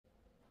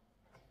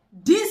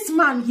This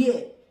man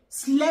here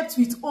slept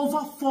with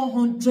over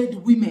 400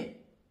 women.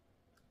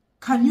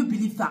 Can you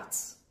believe that?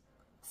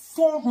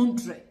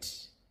 400.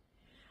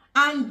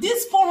 And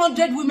these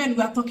 400 women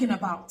we are talking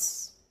about,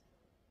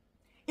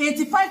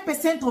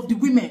 85% of the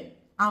women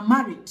are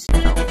married.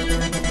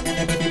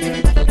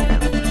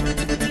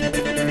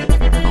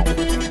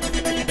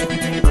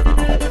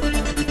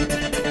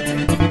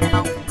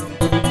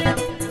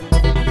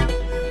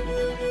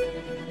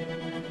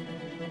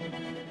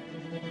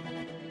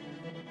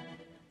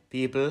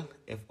 People,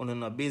 if you're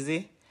not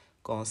busy,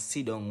 come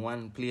sit down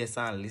one place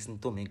and listen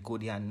to me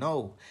good and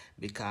now.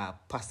 Because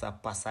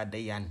passa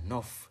they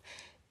enough.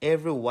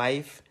 Every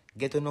wife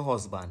get to know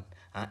husband.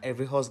 And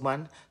every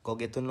husband go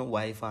get to know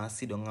wife and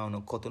sit down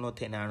and cut to know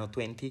 10 or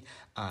 20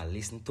 and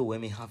listen to what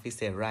me have to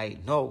say right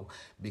now.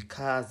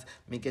 Because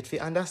me get to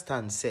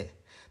understand, say,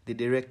 the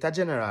Director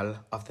General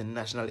of the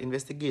National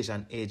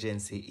Investigation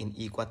Agency in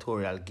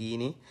Equatorial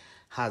Guinea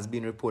has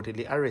been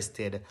reportedly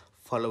arrested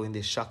following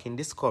the shocking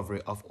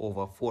discovery of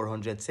over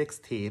 400 sex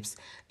tapes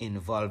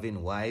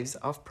involving wives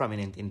of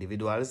prominent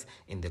individuals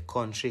in the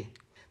country.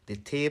 The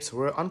tapes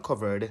were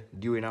uncovered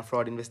during a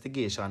fraud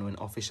investigation when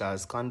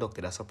officials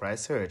conducted a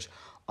surprise search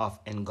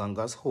of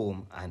Ngonga's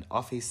home and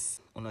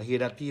office. You know, hear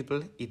that,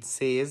 people? It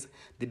says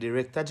the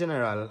Director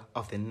General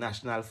of the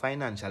National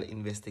Financial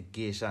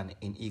Investigation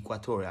in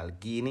Equatorial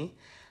Guinea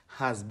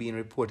has been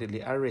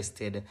reportedly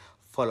arrested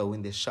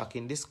following the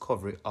shocking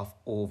discovery of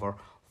over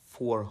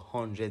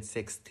 400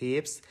 sex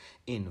tapes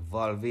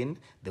involving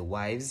the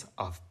wives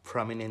of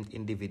prominent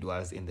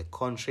individuals in the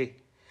country.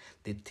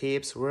 The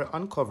tapes were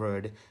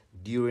uncovered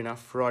during a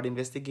fraud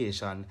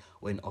investigation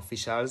when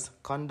officials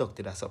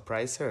conducted a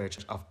surprise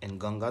search of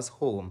Ngonga's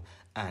home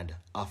and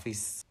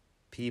office.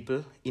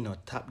 People,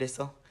 tap this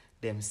up.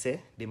 Them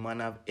say the man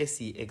have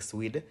S3XX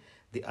with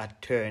the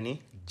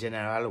Attorney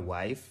General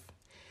wife,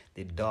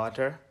 the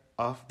daughter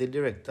of the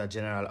Director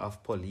General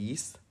of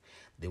Police,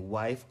 the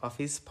wife of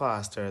his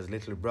pastor's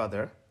little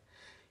brother,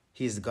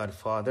 his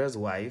godfather's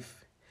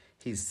wife,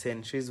 his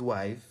sentry's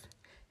wife,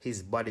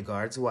 his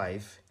bodyguard's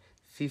wife,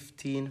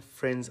 15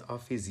 friends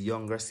of his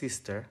younger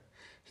sister,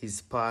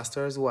 his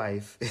pastor's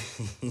wife,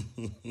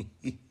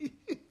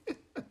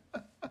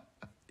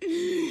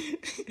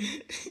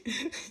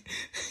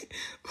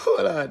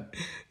 hold on,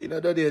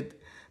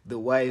 the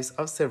wives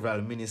of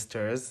several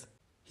ministers,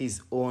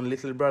 his own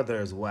little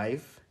brother's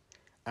wife,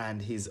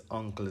 and his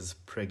uncle's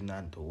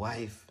pregnant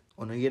wife.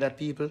 You know, hear that,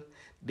 people?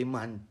 The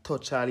man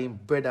touch all him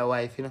brother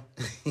wife,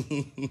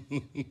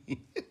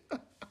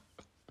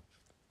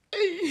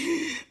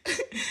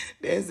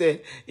 They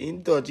say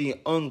in touch his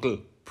uncle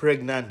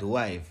pregnant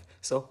wife.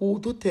 So who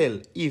to tell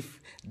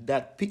if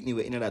that picnic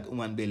were in that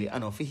woman belly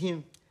and not for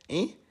him?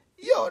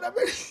 Yo, that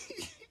brother.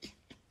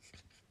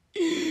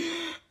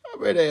 That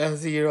brother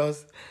is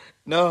serious.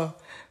 No,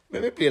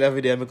 let me play that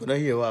video and I couldn't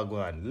hear what go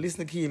on.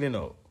 Listen to Keely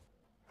now.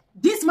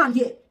 This man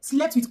here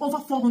slept with over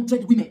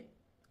 400 women.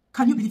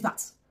 Can you believe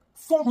that?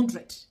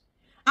 400.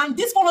 And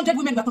these 400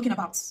 women we're talking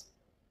about,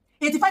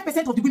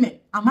 85% of the women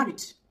are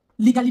married,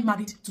 legally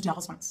married to their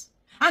husbands.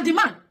 And the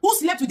man who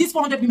slept with these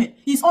 400 women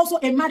is also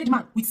a married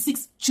man with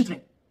 6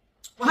 children.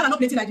 Wahala not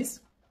plenty like this?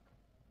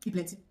 He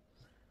plenty.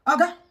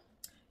 Oga,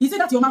 he said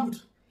that your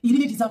manhood, he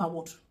really deserve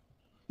award.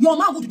 Your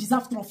manhood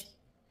deserve trophy.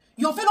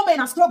 Your fellow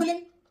men are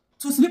struggling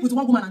to sleep with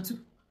one woman and 2.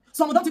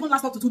 Some don't even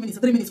last up to 2 minutes,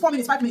 3 minutes, 4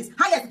 minutes, 5 minutes,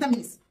 highest 10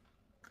 minutes.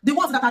 The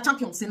ones that are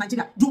champions in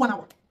Nigeria do 1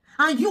 hour.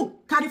 And you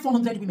carry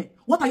 400 women.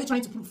 What are you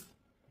trying to prove?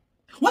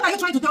 What are you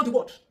trying to tell the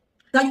world?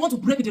 That you want to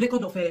break the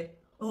record of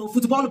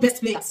football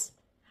best players.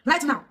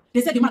 Right now,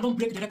 they said the man don't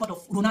break the record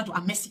of Ronaldo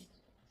and Messi.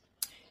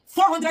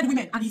 400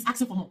 women and he's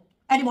asking for more.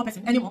 Any more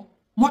person? Any more?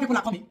 More people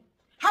are coming.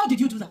 How did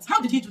you do that? How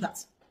did he do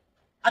that?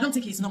 I don't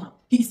think he's normal.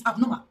 He is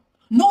abnormal.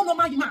 No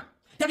normal man.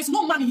 There is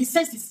no man in his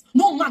senses.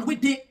 No man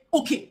with they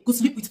okay go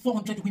sleep with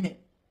 400 women.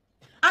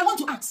 I want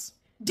to ask,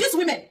 these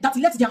women that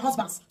let their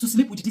husbands to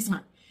sleep with this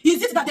man,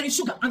 is it that there is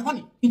sugar and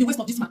honey in the waist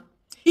of this man?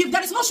 If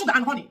there is no sugar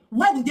and honey,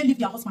 why will they leave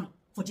their husband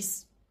for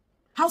this?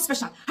 How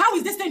special? How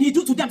is this thing he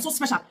do to them so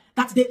special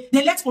that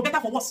they left for better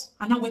for worse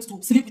and now went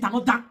to sleep with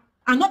another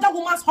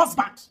woman's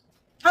husband?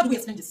 How do we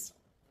explain this?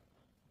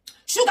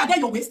 Sugar there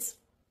your waist.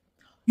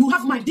 You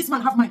have mind. This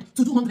man have mind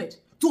to do 100,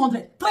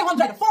 200,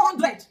 300,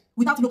 400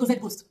 without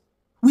Lucozade Ghost,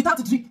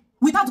 without drip,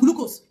 without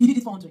glucose. He did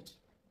it 400.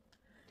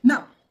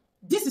 Now,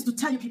 this is to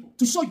tell you people,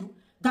 to show you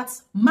that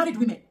married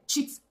women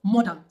cheat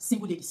more than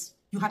single ladies.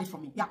 You heard it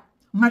from me. Yeah,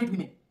 married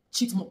women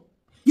cheat more.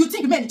 You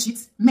think men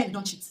cheat? Men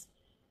don't cheat.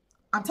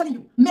 I'm telling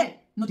you, men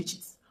no they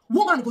cheat.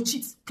 Woman go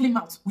cheat, clean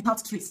out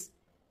without trace.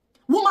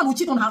 Woman will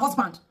cheat on her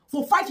husband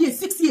for 5 years,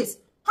 6 years.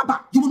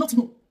 Haba, you will not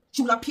know.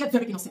 She will appear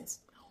very innocent.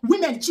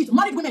 Women cheat.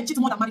 Married women cheat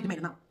more than married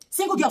men now.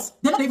 Single girls,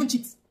 they don't even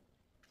cheat.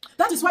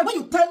 That is why when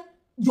you tell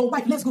your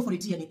wife, let's go for a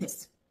DNA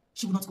test,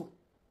 she will not go.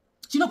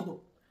 She will not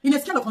go. In a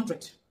scale of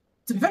 100,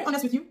 to be very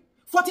honest with you,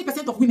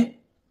 40% of women,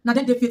 now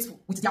then they're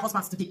faithful with their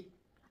husbands today.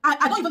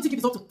 I don't even think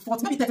it's up to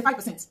 40, maybe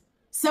 35%.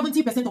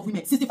 70% of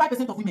women,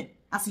 65% of women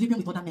are sleeping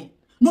with other men.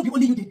 Not be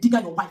only you, the digger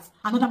your wife,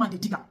 another man, the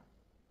digger.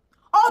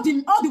 All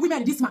the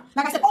women this man,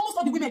 like I said, almost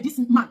all the women this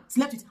man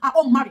slept with are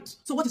all married.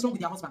 So what is wrong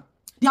with their husband?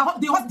 Their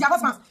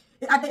husbands,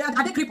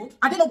 are they crippled?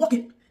 Are they not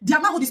working? Their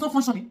manhood is not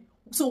functioning.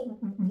 So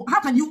how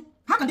can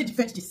they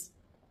defend this?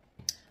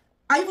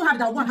 I even heard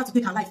that one had to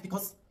take her life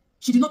because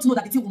she did not know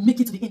that the thing will make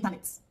it to the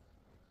internet.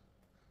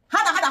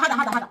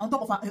 Harder on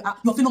top of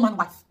your fellow man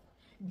wife.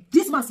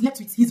 This man slept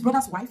with his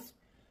brother's wife.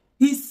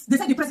 They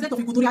said the president of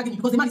Equatorial Guinea,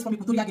 because the man is from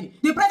Equatorial Guinea.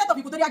 The president of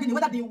Equatorial Guinea,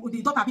 whether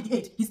the daughter be the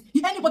age,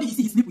 anybody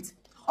he sleep with.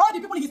 All the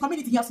people in his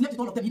community, he has slept with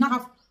all of them. He now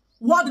have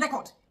world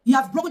record. He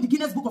has broken the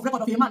Guinness Book of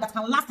Record of a man that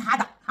can last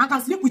harder and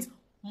can sleep with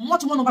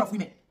much more number of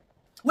women.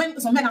 When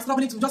some men are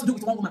struggling to just do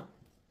with one woman,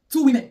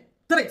 2 women,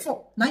 3,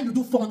 4, now you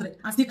do 400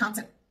 and still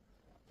counting.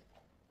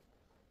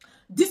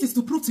 This is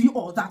to prove to you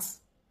all that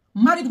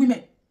married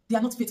women, they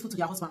are not faithful to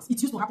their husbands.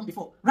 It used to happen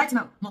before. Right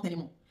now, not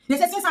anymore. They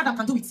say since Adam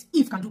can do it,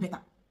 Eve can do better.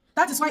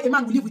 That is why a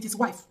man will live with his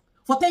wife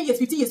for 10 years,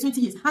 15 years,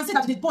 20 years, and say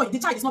that the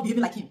child is not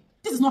behaving like him.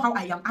 This is not how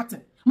I am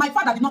acting. My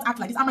father did not act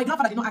like this, and my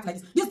grandfather did not act like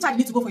this. This child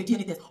needs to go for a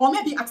DNA test. Or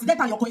maybe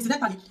accidentally or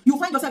coincidentally, you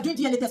find yourself doing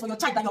DNA test for your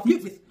child that you have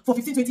lived with for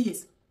 15, 20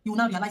 years. You will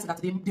now realize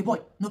that the boy,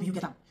 nobody you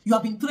get him. You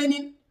have been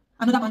training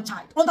another man's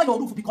child under your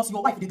roof because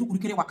your wife, they do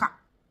kurikere waka.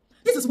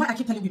 This is why I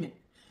keep telling women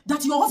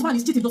that your husband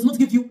is cheating does not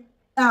give you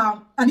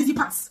an easy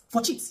pass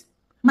for cheats.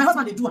 My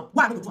husband, they do it.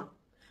 Why I don't do it?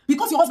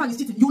 Because your husband is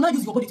cheating, you will not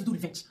use your body to do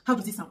revenge. How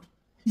does it sound?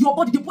 Your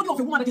body, the body of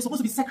a woman that is supposed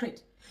to be sacred.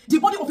 The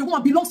body of a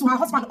woman belongs to her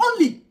husband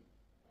only.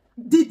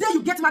 The day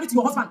you get married to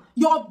your husband,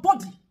 your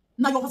body,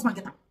 now your husband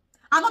get up.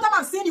 Another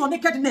man seeing your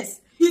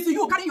nakedness is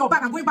you carrying your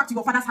bag and going back to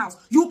your father's house.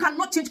 You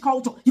cannot change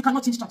culture. You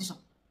cannot change tradition.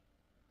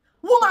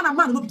 Woman and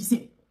man will not be the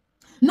same.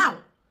 Now,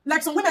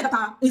 like some women that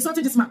are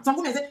insulting this man. Some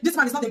women say, this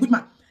man is not a good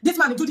man. This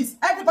man will do this.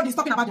 Everybody is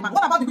talking about the man.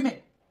 What about the women?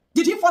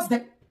 Did he force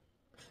them?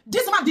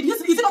 This man,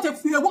 is it not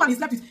a woman he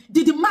slept with?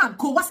 Did the man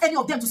coerce any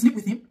of them to sleep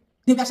with him?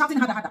 They were shouting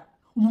harder.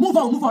 Move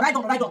on, ride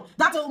on.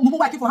 That mumu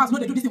wife for house, no,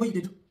 they do this the way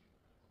you do.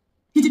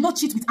 He did not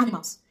cheat with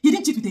animals. He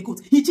didn't cheat with a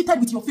goat. He cheated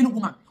with your fellow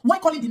woman. Why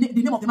calling the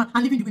name of the man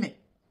and leaving the women?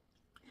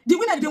 The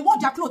women, they wore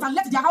their clothes and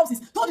left their houses,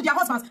 told their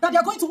husbands that they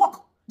are going to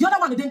work. The other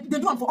one, they do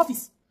them for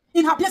office,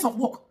 in her place of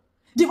work.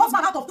 The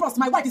husband, out of trust,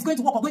 my wife is going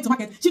to work or going to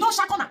market. She don't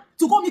shack on her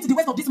to go meet the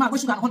waist of this man where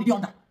sugar and honey they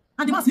under.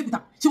 And the man sleep with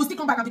her. She will still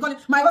come back and be calling,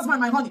 my husband,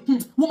 my honey.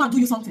 Woman, do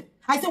you something.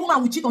 I say,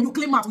 woman will cheat on you,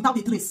 claim out without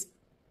a trace.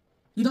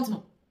 You don't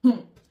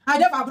know. I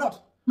live abroad.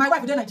 My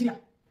wife is in Nigeria.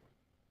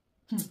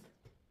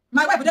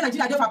 My wife is in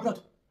Nigeria, I live abroad.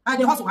 I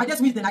dey hustle. I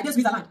just with the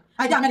land.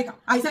 I dey America.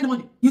 I send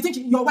money. You think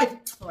your wife?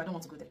 Oh, I don't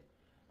want to go there.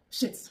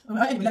 Shit.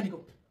 Anyway, let me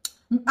go.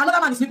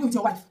 Another man is sleeping with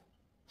your wife.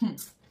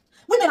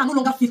 Women are no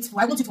longer faithful.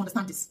 I want you to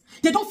understand this.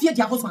 They don't fear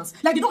their husbands.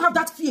 Like they don't have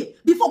that fear.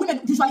 Before,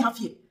 women usually have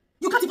fear.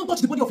 You can't even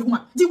touch the body of a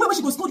woman. The way when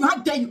she goes scold you, how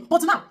dare you?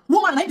 But now,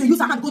 woman like they use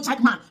her hand to go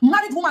check man.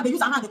 Married woman, they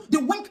use her hand. They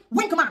wink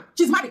man.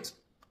 She's married.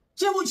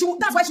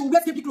 That's why she will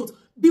wear skimpy clothes.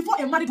 Before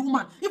a married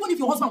woman, even if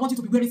your husband wants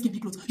you to be wearing skimpy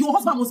clothes, your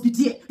husband must be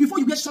there before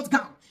you wear short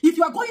gown. If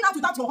you are going out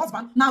without your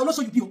husband, now I'll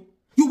show you.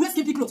 You wear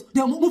skimpy clothes,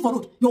 they'll move for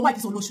road. Your wife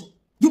is on low show.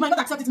 You might not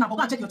accept it now, but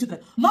go and check your children.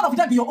 None of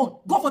them be your own.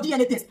 Go for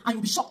DNA test and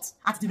you'll be shocked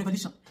at the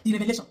revelation.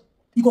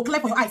 You go clear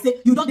for your eyes,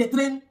 say, you don't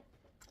train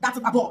that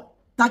a boy,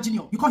 that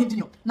junior. You call him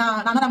junior.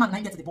 Now another man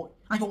now gets the boy.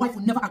 And your wife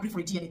will never agree for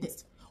a DNA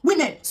test.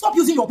 Women, stop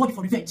using your body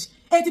for revenge.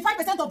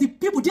 85% of the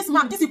people this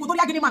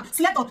Equatorial Guinea man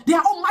slept on, they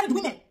are all married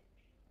women.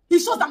 It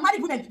shows that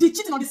married women, the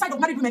cheating on the side of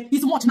married women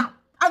is much now.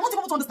 I want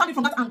people to understand it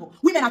from that angle.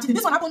 Women are cheating.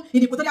 This one happened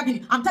in Equatorial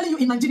Guinea. I'm telling you,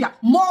 in Nigeria,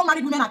 more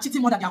married women are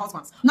cheating more than their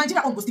husbands.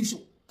 Nigeria own will still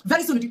show.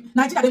 Very soon,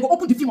 Nigeria, they will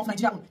open the film of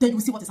Nigeria own. Then you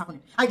will see what is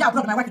happening. I get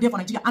abroad, my wife is there for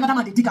Nigeria. Another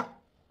man,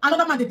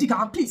 they digger.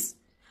 And please,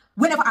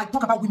 whenever I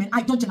talk about women,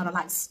 I don't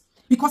generalize.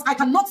 Because I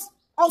cannot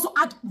also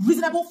add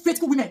reasonable,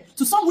 faithful women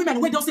to some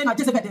women where they'll say that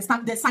Jezebel,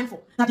 they sign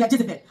for, that they are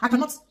Jezebel. I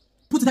cannot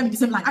put them in the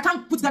same line. I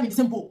can't put them in the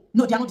same bowl.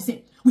 No, they are not the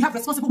same. We have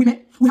responsible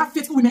women, we have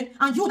faithful women,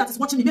 and you that is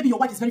watching me, maybe your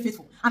wife is very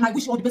faithful, and I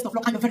wish you all the best of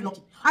luck, and you're very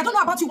lucky. I don't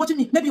know about you watching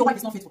me, maybe your wife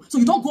is not faithful. So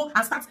you don't go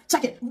and start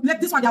checking.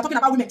 Like this one, they are talking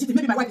about women cheating,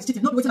 maybe my wife is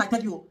cheating. Not waiting, I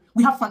tell you.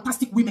 We have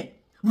fantastic women,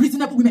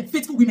 reasonable women,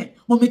 faithful women.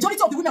 But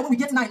majority of the women we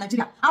get now in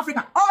Nigeria,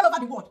 Africa, all over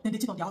the world, then they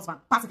cheat on their husband,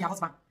 pass their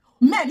husband.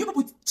 Men, you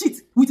people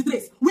cheat with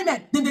trace.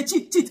 Women, then they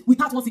cheat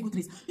without one single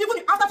trace. Even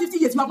if after 50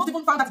 years, you have not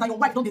even found out that your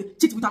wife don't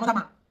cheat with another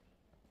man.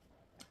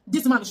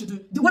 This man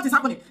should do. What is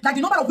happening? Like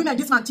the number of women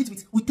this man cheats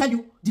with will tell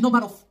you the number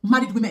of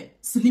married women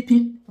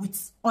sleeping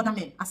with other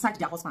men aside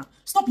their husband.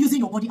 Stop using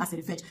your body as a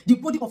revenge. The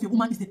body of a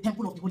woman is the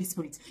temple of the Holy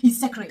Spirit. It's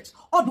sacred.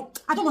 Although,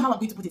 I don't know how I'm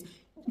going to put it.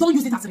 Don't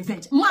use it as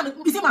revenge. Man,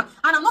 you see, man,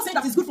 and I'm not saying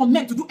that it's good for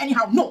men to do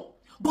anyhow. No.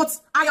 But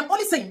I am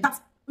only saying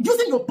that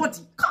using your body,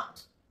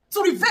 God,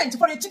 to revenge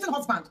for a cheating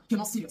husband, you're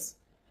not serious.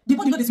 The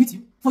body not is with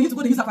you for you to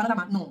go to use it for another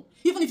man. No.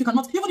 Even if you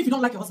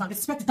don't like your husband,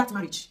 respect that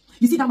marriage.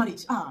 You see that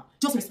marriage?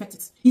 Just respect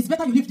it. It's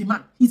better you leave the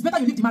man. It's better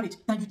you leave the marriage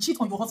than you cheat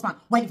on your husband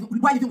while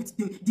living with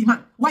the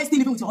man. While still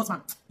living with your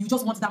husband. You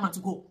just want that man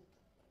to go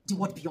the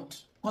world beyond.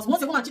 Because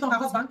once a woman cheats on her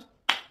husband,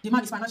 the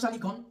man is financially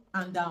gone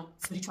and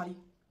spiritually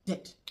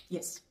dead.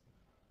 Yes.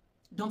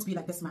 Don't be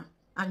like this man.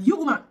 And you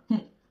woman,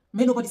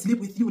 may nobody sleep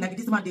with you like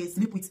this man they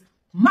sleep with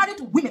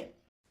married women.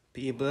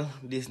 People,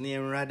 this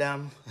name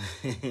Radam.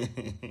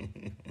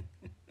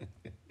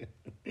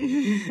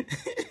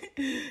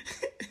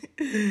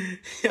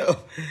 Yo,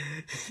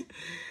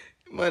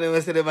 man, I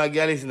say them a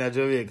gal in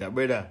Jamaica,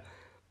 brother.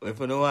 If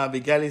you don't want to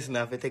be gal if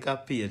you take a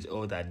page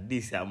out of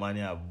this, man,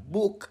 a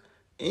book,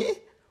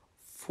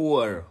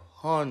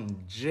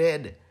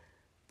 400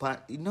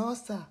 you know,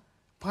 sir,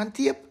 pan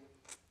tape,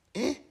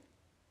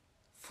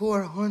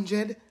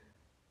 400.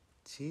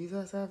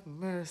 Jesus have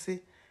mercy.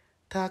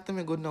 Talk to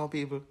me good now,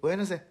 people. What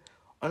you say?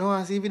 I don't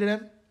want to see video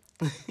them.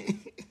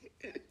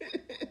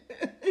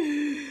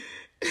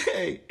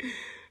 Hey,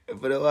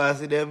 if you don't want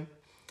to see them,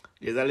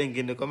 there's a link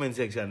in the comment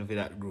section for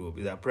that group.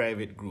 It's a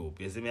private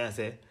group. You see me, I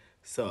say?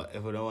 So,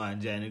 if you don't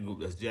want to join the group,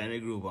 just join the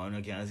group and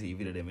you can see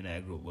video them in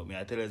that group. But me,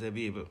 I tell you, say,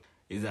 people,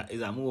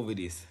 it's a movie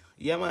this.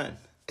 Yeah, man.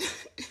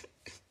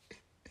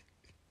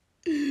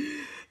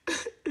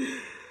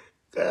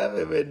 Can't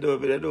have a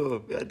dope, I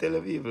tell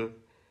you, people.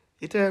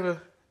 It's terrible.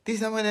 This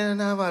is a man in a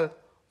novel.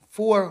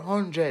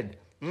 400.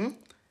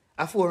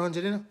 A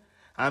 400, you know?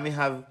 And me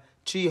have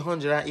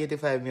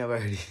 385 me have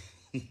already.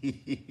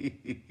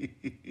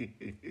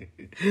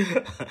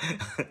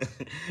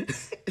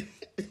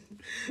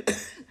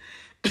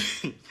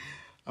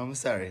 I'm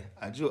sorry.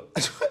 I drew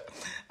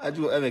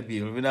other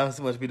people. We don't have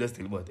so much video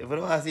still, but if you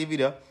don't want to see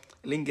video,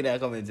 link in the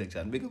comment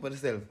section. Big up on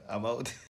yourself. I'm out.